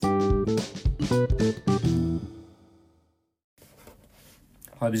Hi,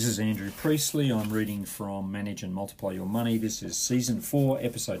 this is Andrew Priestley. I'm reading from Manage and Multiply Your Money. This is Season 4,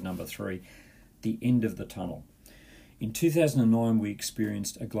 Episode number 3, The End of the Tunnel. In 2009, we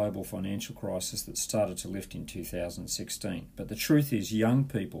experienced a global financial crisis that started to lift in 2016. But the truth is, young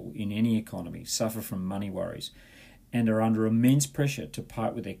people in any economy suffer from money worries and are under immense pressure to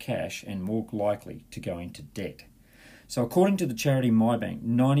part with their cash and more likely to go into debt. So according to the charity MyBank,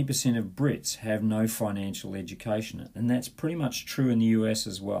 90% of Brits have no financial education, and that's pretty much true in the US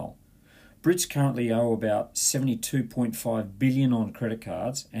as well. Brits currently owe about $72.5 billion on credit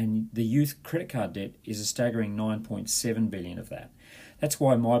cards, and the youth credit card debt is a staggering $9.7 billion of that. That's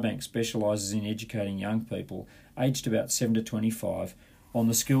why MyBank specialises in educating young people aged about 7 to 25 on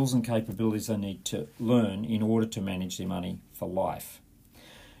the skills and capabilities they need to learn in order to manage their money for life.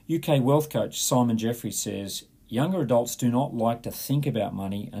 UK wealth coach Simon Jeffries says, younger adults do not like to think about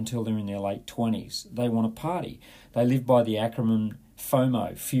money until they're in their late 20s. They want to party. They live by the acronym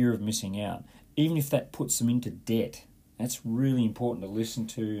FOMO, fear of missing out, even if that puts them into debt. That's really important to listen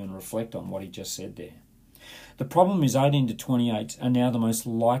to and reflect on what he just said there. The problem is 18 to 28 are now the most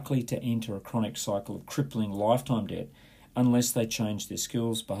likely to enter a chronic cycle of crippling lifetime debt unless they change their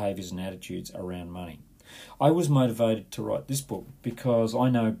skills, behaviours and attitudes around money. I was motivated to write this book because I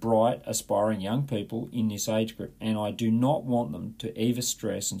know bright, aspiring young people in this age group, and I do not want them to either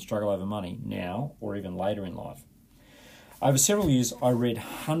stress and struggle over money now or even later in life. Over several years, I read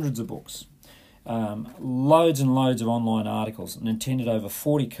hundreds of books, loads and loads of online articles, and attended over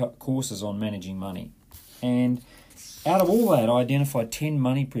 40 courses on managing money. And out of all that, I identified 10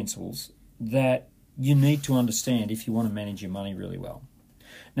 money principles that you need to understand if you want to manage your money really well.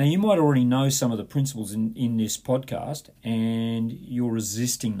 Now, you might already know some of the principles in this podcast, and you're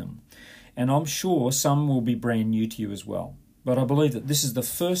resisting them. And I'm sure some will be brand new to you as well. But I believe that this is the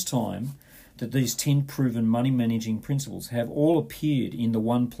first time that these 10 proven money managing principles have all appeared in the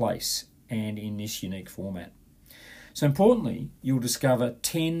one place and in this unique format. So importantly, you'll discover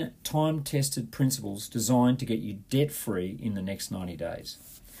 10 time-tested principles designed to get you debt-free in the next 90 days.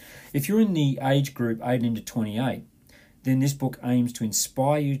 If you're in the age group 18 to 28, then this book aims to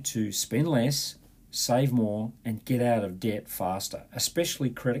inspire you to spend less, save more, and get out of debt faster, especially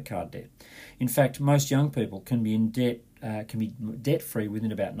credit card debt. In fact, most young people can be debt-free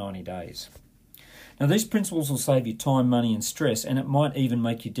within about 90 days. Now, these principles will save you time, money, and stress, and it might even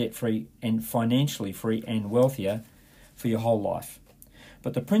make you debt-free and financially free and wealthier for your whole life.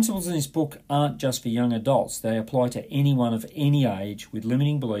 But the principles in this book aren't just for young adults. They apply to anyone of any age with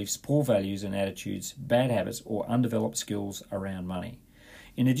limiting beliefs, poor values and attitudes, bad habits, or undeveloped skills around money.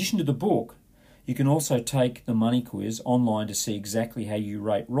 In addition to the book, you can also take the money quiz online to see exactly how you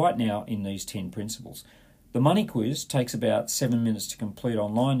rate right now in these 10 principles. The money quiz takes about 7 minutes to complete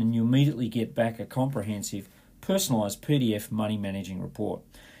online, and you immediately get back a comprehensive, personalised PDF money managing report.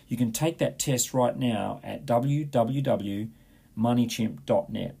 You can take that test right now at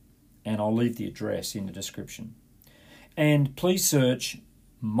www.moneychimp.net, and I'll leave the address in the description. And please search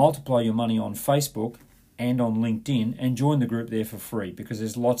Multiply Your Money on Facebook and on LinkedIn and join the group there for free, because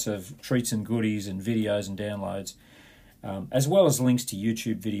there's lots of treats and goodies and videos and downloads, as well as links to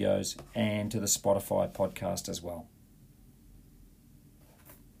YouTube videos and to the Spotify podcast as well.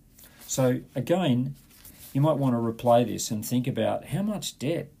 So again, you might want to replay this and think about how much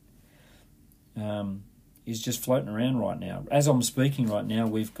debt is just floating around right now. As I'm speaking right now,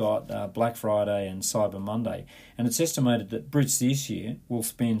 we've got Black Friday and Cyber Monday, and it's estimated that Brits this year will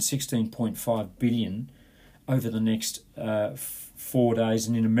spend $16.5 billion over the next 4 days,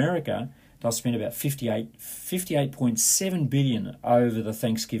 and in America, they'll spend about $58.7 billion over the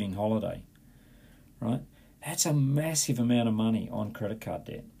Thanksgiving holiday, right? That's a massive amount of money on credit card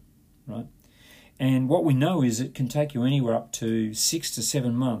debt, right? And what we know is it can take you anywhere up to 6 to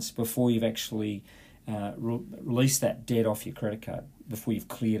 7 months before you've actually released that debt off your credit card, before you've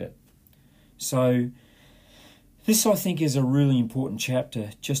cleared it. So this, I think, is a really important chapter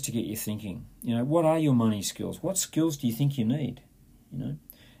just to get you thinking. You know, what are your money skills? What skills do you think you need? You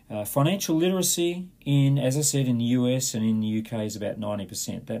know, financial literacy as I said, in the US and in the UK is about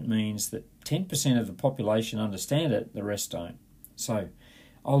 90%. That means that 10% of the population understand it, the rest don't. So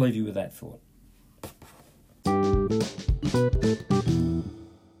I'll leave you with that thought.